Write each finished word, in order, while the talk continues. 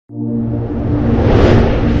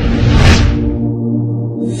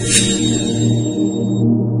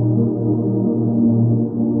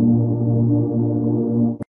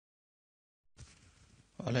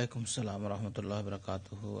আসসালামু রহমতুল্লাহ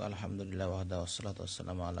বরকাতুহু আলহামদুলিল্লাহ ওয়াহদা ওয়াসসালাতু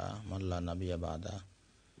ওয়াসসালামু আলা মান লা নাবিয়্যা বাদা।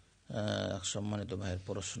 সম্মানিত ভাইয়ের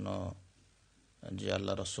প্রশ্ন যে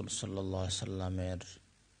আল্লাহ রসুল সাল্লাল্লাহু আলাইহি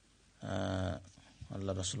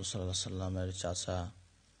সাল্লামের চাচা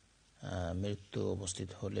মৃত্যু উপস্থিত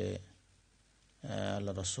হলে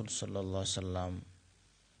আল্লাহ রসুল সাল্লাল্লাহু আলাইহি সাল্লাম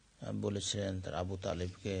বলেছিলেন তার আবু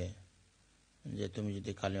তালিবকে যে তুমি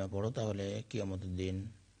যদি কালিমা পড়ো তাহলে কিয়ামতের দিন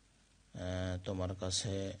তোমার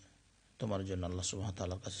কাছে তোমার জন্য আল্লাহ সুবহানাহু ওয়া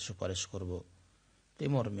তাআলার কাছে সুপারিশ করব। এই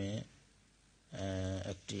মর্মে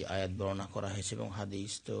একটি আয়াত বর্ণনা করা হয়েছে এবং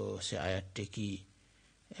হাদিস। তো সে আয়াতটি কি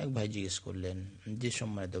এক ভাই জিজ্ঞেস করলেন। যে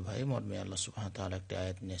সম্মানিত ভাই, মর্মে আল্লাহ সুবহানাহু ওয়া তাআলা একটি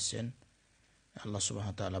আয়াত নিয়েছেন। আল্লাহ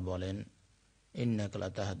সুবহানাহু ওয়া তাআলা বলেন, ইন্নাকা লা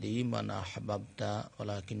তাহদি মান আহবাবতা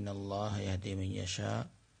ওয়ালাকিন্নাল্লাহা ইয়াহদি মান ইয়াশা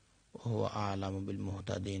ওয়া হুয়া আ'লামু বিল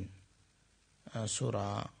মুহতাদিন। সূরা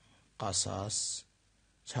কাসাস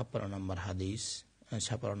 56 নম্বর হাদিস,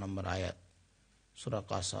 56 নম্বর আয়াত। সূরা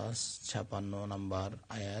কাসাস 56 নম্বর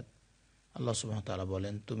আয়াত। আল্লাহ সুবহানাহু ওয়া তাআলা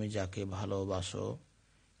বলেন, তুমি যাকে ভালোবাসো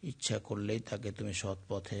ইচ্ছা করলেই তাকে তুমি সৎ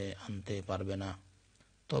পথে আনতে পারবে না,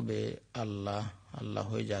 তবে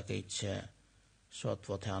আল্লাহই যাকে ইচ্ছা সৎ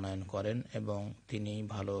পথে আনয়ন করেন এবং তিনি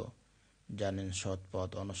ভালো জানেন সৎ পথ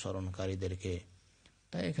অনুসরণকারীদেরকে।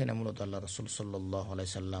 তাই এখানে মূলত আল্লাহ রাসূল সাল্লাল্লাহু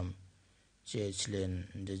আলাইহি সাল্লাম চেয়েছিলেন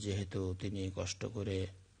যে যেহেতু তিনি কষ্ট করে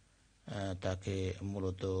তাকে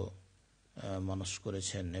মূলত মানুষ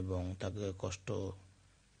করেছেন এবং তাকে কষ্ট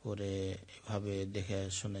করে এভাবে দেখে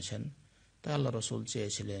শুনেছেন, তা আল্লাহ রসুল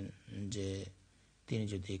চেয়েছিলেন যে তিনি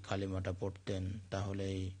যদি কালিমাটা পড়তেন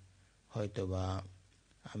তাহলেই হয়তোবা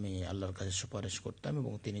আমি আল্লাহর কাছে সুপারিশ করতাম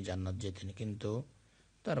এবং তিনি জান্নাত যেতেন। কিন্তু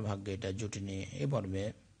তার ভাগ্যে এটা জুটেনি। এ মর্মে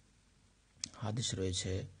হাদিস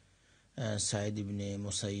রয়েছে, সাঈদ ইবনে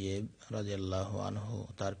মুসাইয়্যিব রাদিয়াল্লাহু আনহু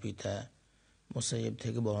তার পিতা মুসাইয়্যিব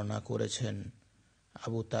থেকে বর্ণনা করেছেন,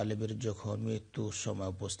 আবু তালেবের যখন মৃত্যুর সময়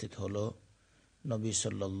উপস্থিত হলো, নবী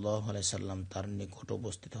সাল্লাল্লাহু আলাইহি সাল্লাম তার নিকট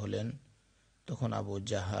উপস্থিত হলেন। তখন আবু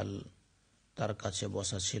জাহাল তার কাছে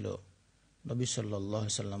বসা ছিল। নবী সাল্লাল্লাহু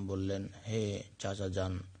আলাইহি সাল্লাম বললেন, হে চাচা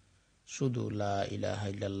যান, শুধু লা ইলাহা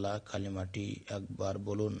ইল্লাল্লাহ কালিমাটি একবার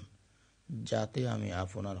বলুন, যাতে আমি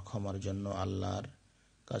আপনার ক্ষমার জন্য আল্লাহর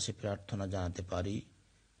কাছে প্রার্থনা জানাতে পারি।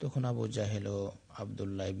 তখন আবু জাহেল ও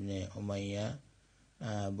আব্দুল্লাহ ইবনে উমাইয়া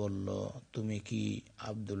বলল, তুমি কি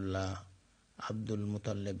আব্দুল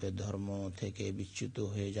মুতাল্লিবের ধর্ম থেকে বিচ্যুত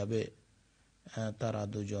হয়ে যাবে? তারা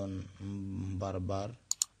দুজন বারবার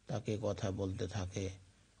তাকে কথা বলতে থাকে।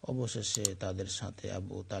 অবশেষে তাদের সাথে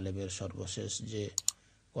আবু তালেবের সর্বশেষ যে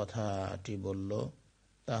কথাটি বলল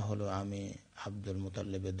তা হলো, আমি আব্দুল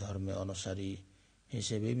মুতাল্লিবের ধর্মে অনুসারী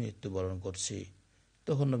হিসেবে মৃত্যুবরণ করছি।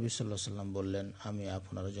 তখন নবী সাল্লাল্লাহু আলাইহি সাল্লাম বললেন, আমি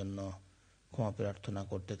আপনার জন্য ক্ষমা প্রার্থনা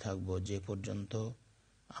করতে থাকব যে পর্যন্ত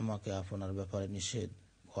আমাকে আপনার ব্যাপারে নিষেধ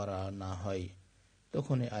করা না হয়।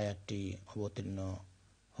 তখন এই আয়াতটি অবতীর্ণ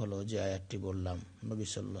হলো যে আয়াতটি বললাম। নবী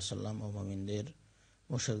সাল্লাল্লাহু আলাইহি সাল্লাম ও মুমিনদের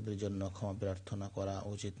মুশরিকদের জন্য ক্ষমা প্রার্থনা করা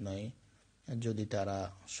উচিত নয় যদি তারা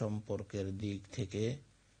সম্পর্কের দিক থেকে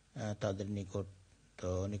তাদের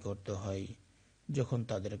নিকট হয়, যখন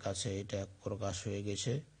তাদের কাছে এটা প্রকাশ হয়ে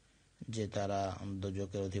গেছে যে তারা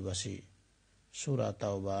দোজখের অধিবাসী। সূরা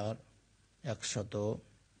তাওবার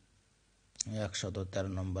 113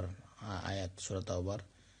 নম্বর আয়াত, সূরা তাওবার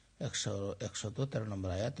 113 নম্বর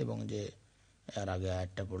আয়াত। এবং যে এর আগে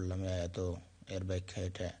আয়াতটা পড়লাম, এই আয়াত এর ব্যাখ্যা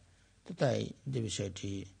এটা। তো তাই যে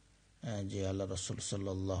বিষয়টি যে আল্লাহ রাসূল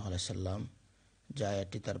সাল্লাল্লাহু আলাইহি সাল্লাম যে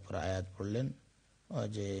আয়াতটি তারপর আয়াত পড়লেন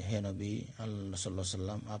যে হে নবী আল্লাহ সাল্লাল্লাহু আলাইহি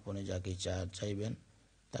সাল্লাম, আপনি যাকে চাইবেন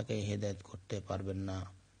তাকে হেদায়েত করতে পারবেন না।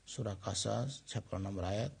 সূরা কাসাস 56 নম্বর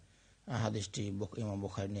আয়াত। হাদিসটি ইমাম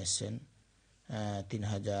বুখারী নিয়েছেন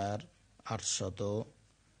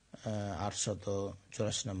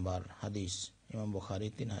 3884 নম্বর হাদিস। ইমাম বুখারী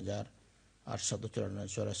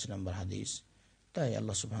 3884 নম্বর হাদিস। তাই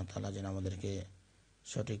আল্লাহ সুবহানাহু ওয়া তাআলা যেন আমাদেরকে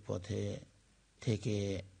সঠিক পথে থেকে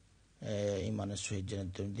ঈমানের সহিত যেন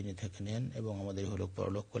দিনে থেকে নেন এবং আমাদের ইহলোক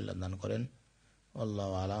পরলোক কল্যাণ দান করেন।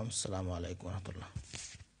 আল্লাহু আ'লাম। আসসালামু আলাইকুম ওয়া রাহমাতুল্লাহ।